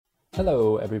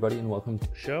Hello, everybody, and welcome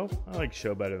Show? I like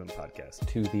show better than podcast.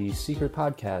 to the Secret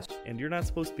Podcast. And you're not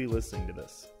supposed to be listening to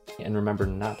this. And remember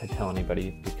not to tell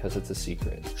anybody because it's a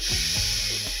secret.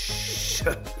 Shh.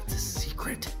 It's a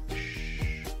secret.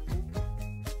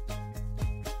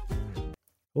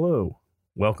 Hello.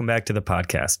 Welcome back to the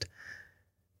podcast.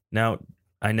 Now,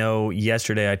 I know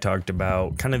yesterday I talked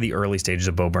about kind of the early stages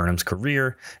of Bo Burnham's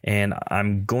career, and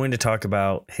I'm going to talk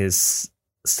about his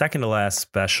second to last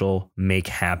special, Make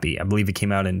Happy. I believe it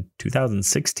came out in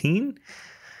 2016.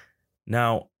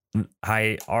 Now,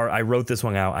 I wrote this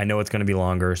one out. I know it's going to be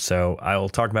longer, so I'll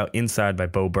talk about Inside by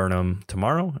Bo Burnham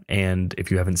tomorrow. And if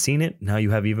you haven't seen it, now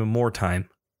you have even more time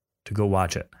to go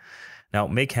watch it. Now,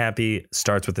 Make Happy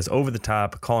starts with this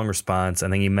over-the-top call and response,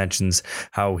 and then he mentions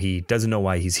how he doesn't know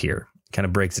why he's here. Kind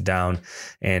of breaks it down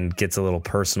and gets a little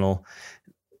personal.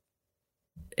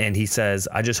 And he says,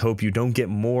 I just hope you don't get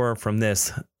more from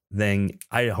this than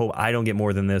I hope I don't get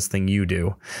more than this than you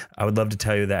do. I would love to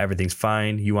tell you that everything's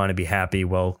fine. You want to be happy.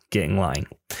 Well, get in line.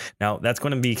 Now, that's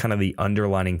going to be kind of the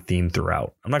underlining theme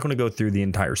throughout. I'm not going to go through the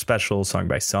entire special song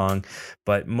by song,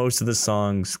 but most of the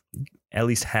songs at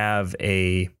least have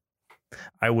a,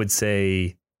 I would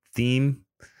say, theme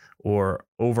or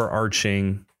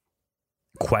overarching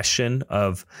question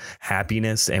of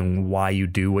happiness and why you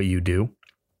do what you do.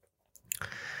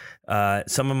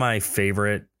 Some of my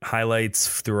favorite highlights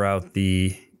throughout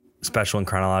the special in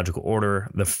chronological order.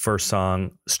 The first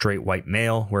song, Straight White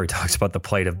Male, where he talks about the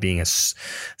plight of being a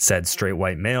said straight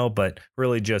white male, but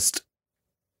really just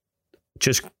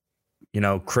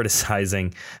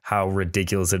criticizing how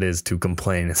ridiculous it is to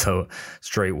complain as a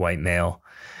straight white male.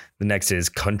 The next is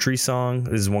Country Song.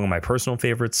 This is one of my personal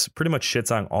favorites. Pretty much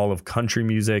shits on all of country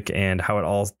music and how it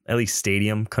all, at least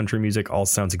stadium country music, all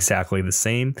sounds exactly the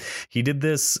same. He did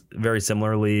this very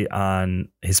similarly on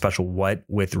his special What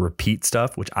with Repeat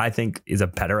Stuff, which I think is a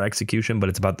better execution, but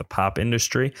it's about the pop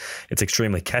industry. It's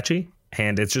extremely catchy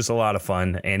and it's just a lot of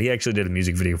fun. And he actually did a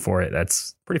music video for it.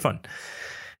 That's pretty fun.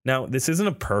 Now, this isn't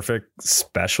a perfect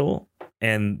special,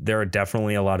 and there are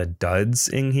definitely a lot of duds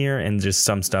in here and just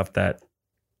some stuff that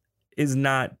is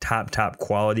not top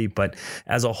quality, but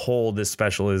as a whole, this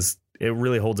special it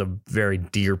really holds a very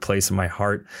dear place in my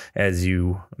heart, as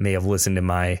you may have listened to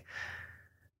my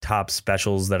top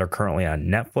specials that are currently on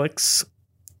Netflix.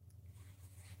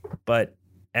 But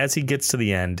as he gets to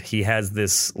the end, he has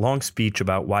this long speech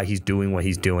about why he's doing what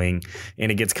he's doing, and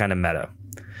it gets kind of meta.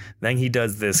 Then he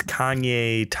does this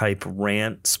Kanye type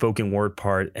rant, spoken word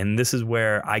part, and this is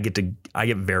where I get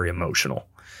very emotional.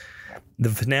 The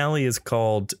finale is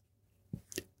called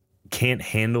Can't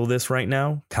Handle This Right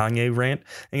Now, Kanye rant.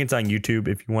 I think it's on YouTube.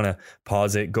 If you want to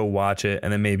pause it, go watch it,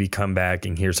 and then maybe come back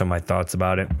and hear some of my thoughts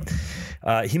about it.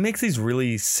 He makes these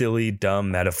really silly, dumb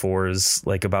metaphors,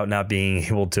 like about not being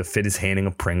able to fit his hand in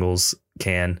a Pringles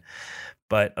can.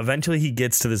 But eventually he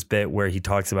gets to this bit where he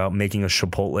talks about making a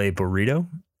Chipotle burrito.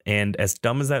 And as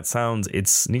dumb as that sounds,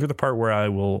 it's near the part where I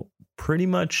will pretty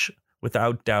much,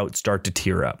 without doubt, start to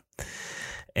tear up.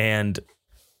 And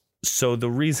so the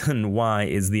reason why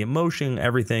is the emotion,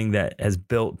 everything that has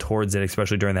built towards it,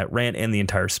 especially during that rant and the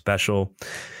entire special.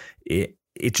 It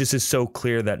just is so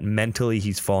clear that mentally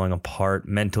he's falling apart.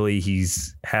 Mentally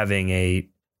he's having a,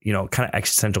 kind of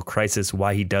existential crisis,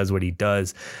 why he does what he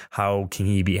does. How can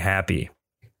he be happy?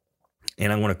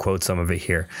 And I want to quote some of it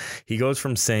here. He goes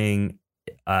from saying,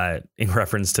 in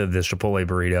reference to the Chipotle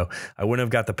burrito, I wouldn't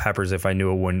have got the peppers if I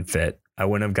knew it wouldn't fit. I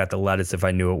wouldn't have got the lettuce if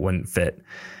I knew it wouldn't fit.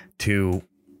 To,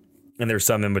 and there's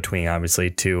some in between, obviously,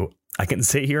 to, I can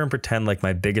sit here and pretend like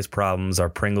my biggest problems are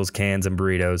Pringles cans and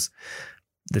burritos.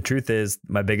 The truth is,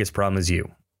 my biggest problem is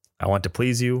you. I want to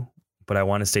please you, but I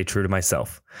want to stay true to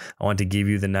myself. I want to give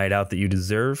you the night out that you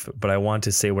deserve, but I want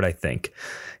to say what I think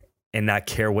and not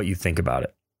care what you think about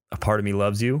it. A part of me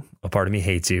loves you. A part of me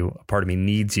hates you. A part of me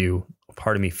needs you. A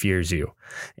part of me fears you.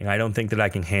 And I don't think that I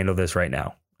can handle this right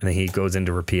now. And then he goes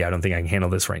into repeat, I don't think I can handle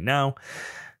this right now.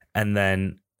 And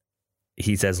then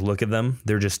he says, look at them.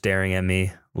 They're just staring at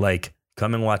me like,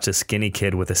 come and watch a skinny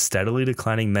kid with a steadily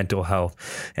declining mental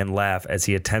health and laugh as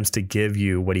he attempts to give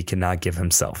you what he cannot give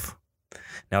himself.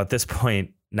 Now, at this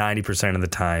point, 90% of the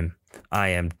time, I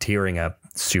am tearing up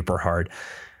super hard.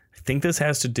 I think this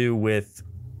has to do with,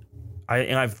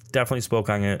 and I've definitely spoke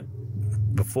on it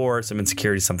before, some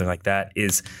insecurity, something like that,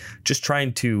 is just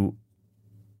trying to,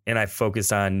 and I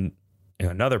focused on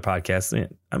another podcast.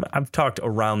 I've talked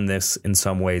around this in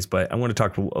some ways, but I want to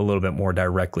talk a little bit more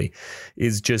directly,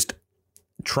 is just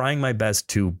trying my best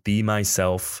to be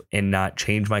myself and not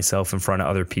change myself in front of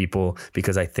other people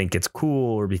because I think it's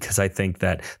cool or because I think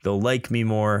that they'll like me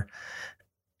more.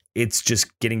 it's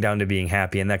just getting down to being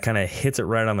happy. And that kind of hits it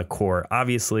right on the core.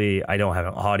 Obviously, I don't have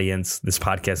an audience. This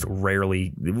podcast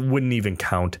wouldn't even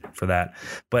count for that.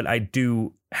 But I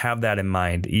do have that in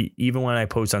mind. Even when I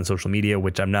post on social media,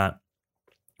 which I'm not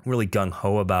really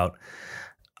gung-ho about,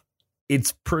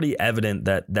 it's pretty evident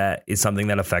that that is something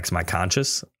that affects my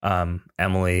conscience.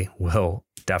 Emily will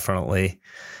definitely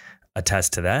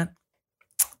attest to that.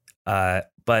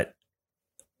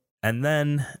 And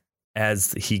then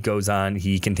as he goes on,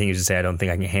 he continues to say, I don't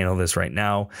think I can handle this right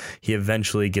now. He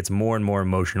eventually gets more and more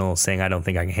emotional, saying, I don't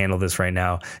think I can handle this right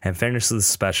now, and finishes the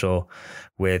special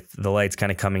with the lights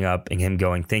kind of coming up and him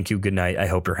going, thank you, good night, I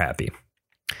hope you're happy.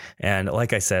 And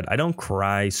like I said, I don't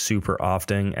cry super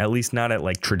often, at least not at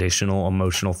like traditional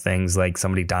emotional things like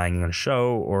somebody dying on a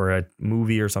show or a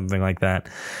movie or something like that.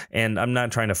 And I'm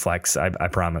not trying to flex, I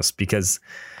promise, because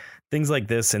things like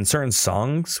this and certain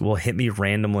songs will hit me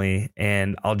randomly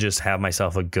and I'll just have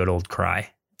myself a good old cry.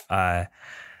 I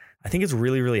think it's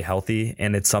really, really healthy.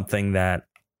 And it's something that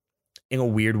in a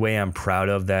weird way I'm proud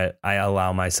of, that I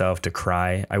allow myself to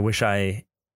cry. I wish I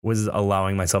was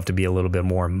allowing myself to be a little bit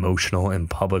more emotional in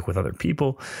public with other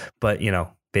people, but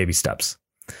baby steps.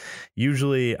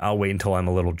 Usually I'll wait until I'm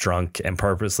a little drunk and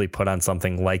purposely put on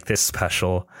something like this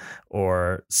special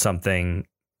or something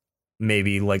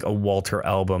maybe like a Walter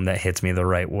album that hits me the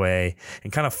right way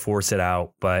and kind of force it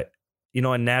out. But,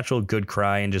 a natural good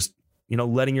cry and just,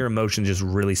 letting your emotions just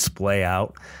really splay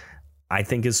out, I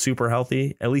think is super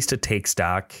healthy, at least to take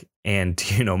stock and,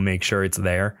 make sure it's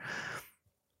there.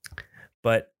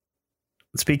 But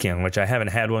speaking of which, I haven't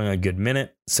had one in a good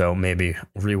minute, so maybe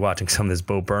rewatching some of this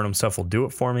Bo Burnham stuff will do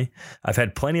it for me. I've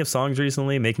had plenty of songs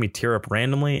recently make me tear up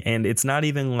randomly, and it's not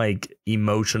even like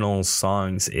emotional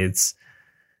songs.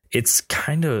 It's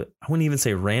kind of, I wouldn't even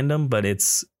say random, but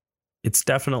it's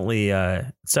definitely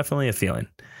a feeling.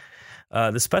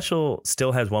 The special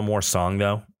still has one more song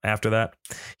though. After that,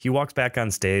 he walks back on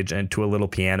stage and to a little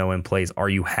piano and plays "Are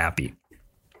You Happy?"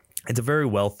 It's a very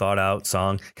well thought out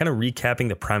song, kind of recapping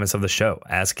the premise of the show,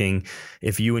 asking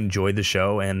if you enjoyed the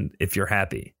show and if you're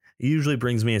happy. It usually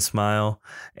brings me a smile,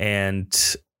 and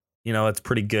it's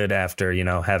pretty good after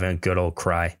having a good old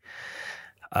cry.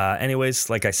 Anyways,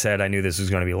 like I said, I knew this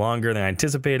was going to be longer than I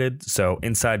anticipated. So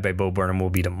Inside by Bo Burnham will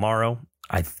be tomorrow.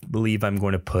 I believe I'm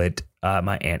going to put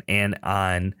my Aunt Ann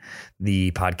on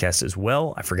the podcast as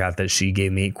well. I forgot that she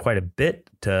gave me quite a bit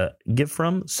to give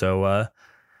from. So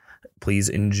please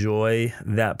enjoy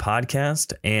that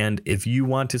podcast. And if you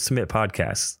want to submit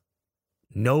podcasts,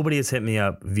 nobody has hit me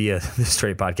up via the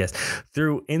Straight Podcast,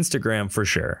 through Instagram for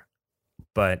sure.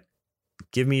 But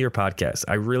give me your podcast.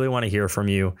 I really want to hear from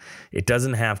you. It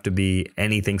doesn't have to be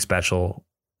anything special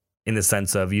in the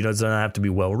sense of, it doesn't have to be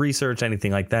well researched,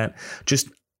 anything like that. Just,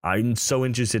 I'm so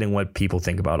interested in what people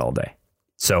think about all day.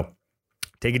 So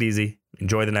take it easy,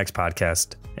 enjoy the next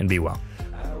podcast, and be well.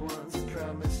 I once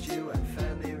promised you I'd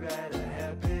finally write a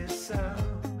happy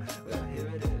song. Well, here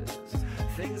it is.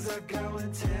 Things are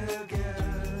going too good.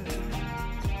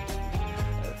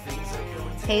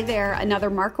 Hey there, another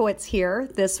Markowitz here.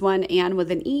 This one, Ann with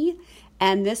an E.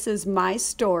 And this is my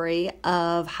story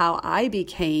of how I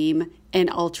became an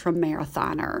ultra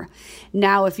marathoner.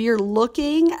 Now, if you're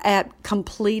looking at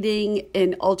completing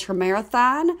an ultra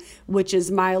marathon, which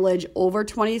is mileage over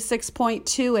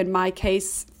 26.2, in my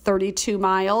case, 32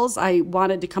 miles, I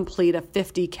wanted to complete a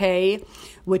 50K,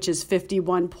 which is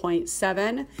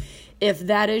 51.7. If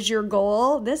that is your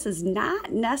goal, this is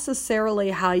not necessarily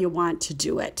how you want to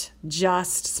do it.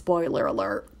 Just spoiler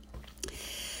alert.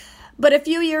 But a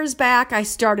few years back, I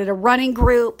started a running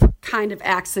group, kind of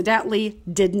accidentally,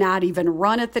 did not even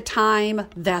run at the time.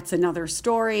 That's another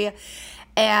story.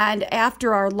 And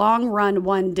after our long run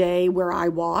one day where I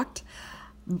walked,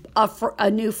 a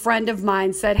new friend of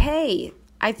mine said, hey,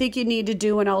 I think you need to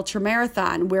do an ultra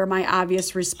marathon, where my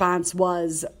obvious response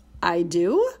was, I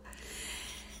do?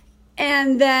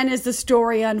 And then as the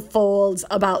story unfolds,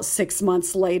 about 6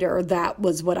 months later, that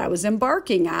was what I was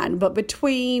embarking on. But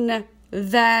between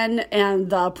then and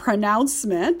the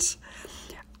pronouncement,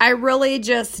 I really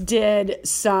just did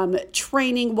some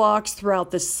training walks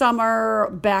throughout the summer,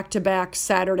 back-to-back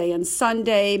Saturday and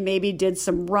Sunday, maybe did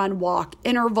some run-walk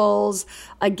intervals.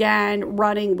 Again,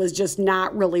 running was just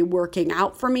not really working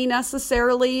out for me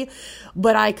necessarily,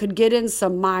 but I could get in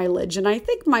some mileage. And I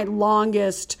think my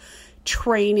longest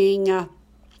training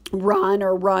run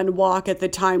or run walk at the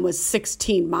time was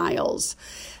 16 miles.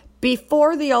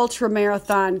 Before the ultra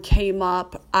marathon came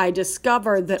up, I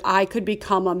discovered that I could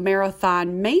become a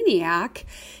marathon maniac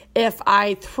if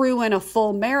I threw in a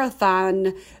full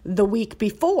marathon the week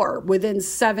before, within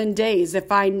 7 days.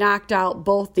 If I knocked out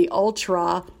both the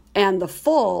ultra and the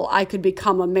full, I could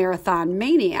become a marathon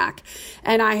maniac.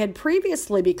 And I had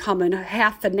previously become a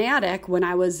half fanatic when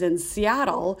I was in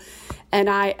Seattle, and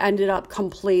I ended up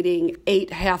completing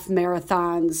 8 half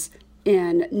marathons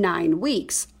in 9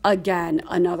 weeks. Again,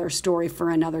 another story for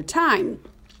another time.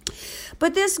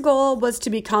 But this goal was to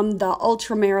become the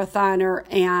ultra marathoner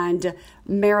and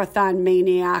marathon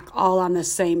maniac all on the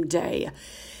same day.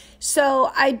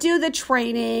 So I do the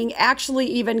training, actually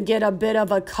even get a bit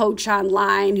of a coach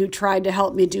online who tried to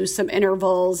help me do some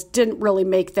intervals. Didn't really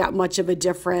make that much of a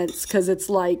difference because it's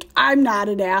like, I'm not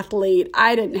an athlete.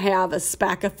 I didn't have a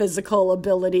speck of physical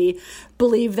ability.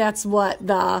 Believe that's what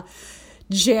the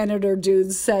janitor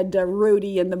dude said to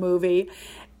Rudy in the movie.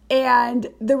 And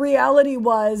the reality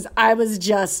was I was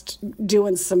just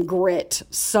doing some grit,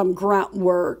 some grunt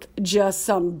work, just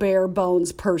some bare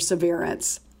bones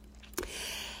perseverance.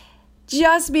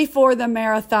 Just before the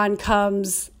marathon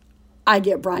comes, I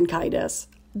get bronchitis.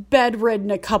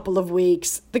 Bedridden a couple of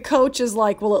weeks. The coach is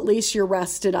like, well, at least you're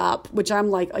rested up, which I'm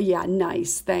like, oh yeah,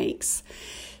 nice, thanks.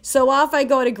 So off I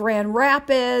go to Grand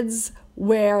Rapids,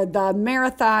 where the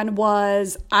marathon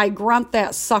was. I grunt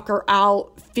that sucker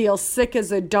out, feel sick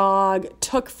as a dog,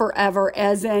 took forever,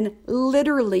 as in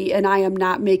literally, and I am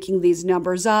not making these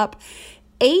numbers up,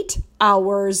 8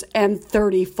 hours and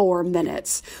 34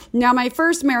 minutes. Now, my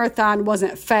first marathon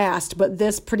wasn't fast, but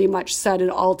this pretty much set an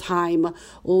all-time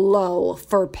low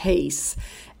for pace.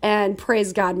 And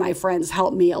praise God, my friends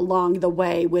helped me along the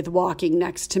way with walking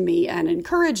next to me and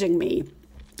encouraging me.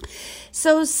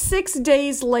 So 6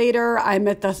 days later, I'm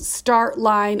at the start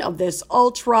line of this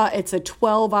ultra. It's a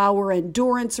 12-hour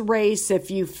endurance race.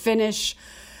 If you finish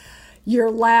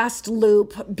your last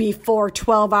loop before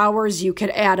 12 hours, you could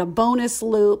add a bonus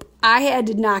loop. I had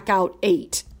to knock out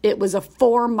 8. It was a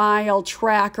 4-mile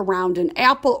track around an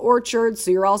apple orchard,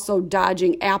 so you're also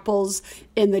dodging apples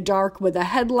in the dark with a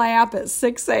headlamp at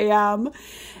 6 a.m.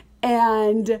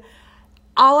 And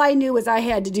all I knew was I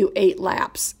had to do 8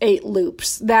 laps, 8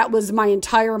 loops. That was my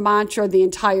entire mantra the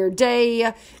entire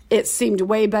day. It seemed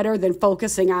way better than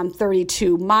focusing on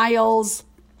 32 miles.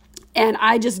 And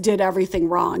I just did everything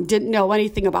wrong. Didn't know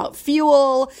anything about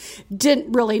fuel.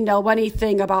 Didn't really know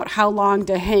anything about how long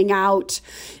to hang out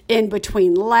in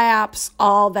between laps,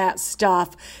 all that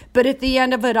stuff. But at the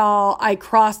end of it all, I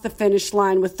crossed the finish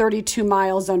line with 32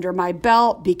 miles under my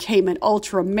belt, became an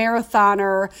ultra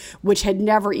marathoner, which had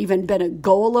never even been a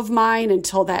goal of mine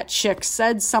until that chick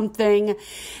said something.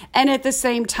 And at the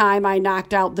same time, I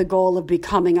knocked out the goal of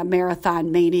becoming a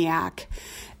marathon maniac.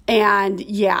 And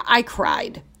yeah, I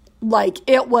cried. Like,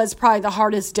 it was probably the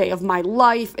hardest day of my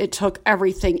life. It took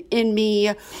everything in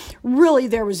me. Really,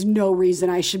 there was no reason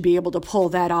I should be able to pull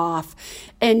that off.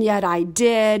 And yet I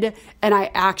did. And I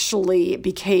actually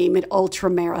became an ultra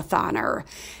marathoner.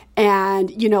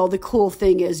 And, you know, the cool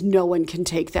thing is no one can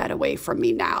take that away from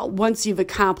me now. Once you've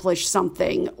accomplished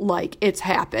something, like, it's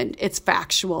happened, it's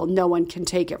factual, no one can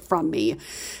take it from me.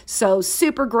 So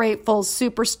super grateful,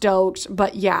 super stoked.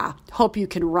 But yeah, hope you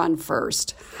can run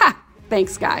first. Ha!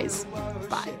 Thanks, guys.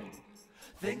 Bye.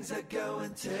 Things are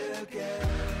going to get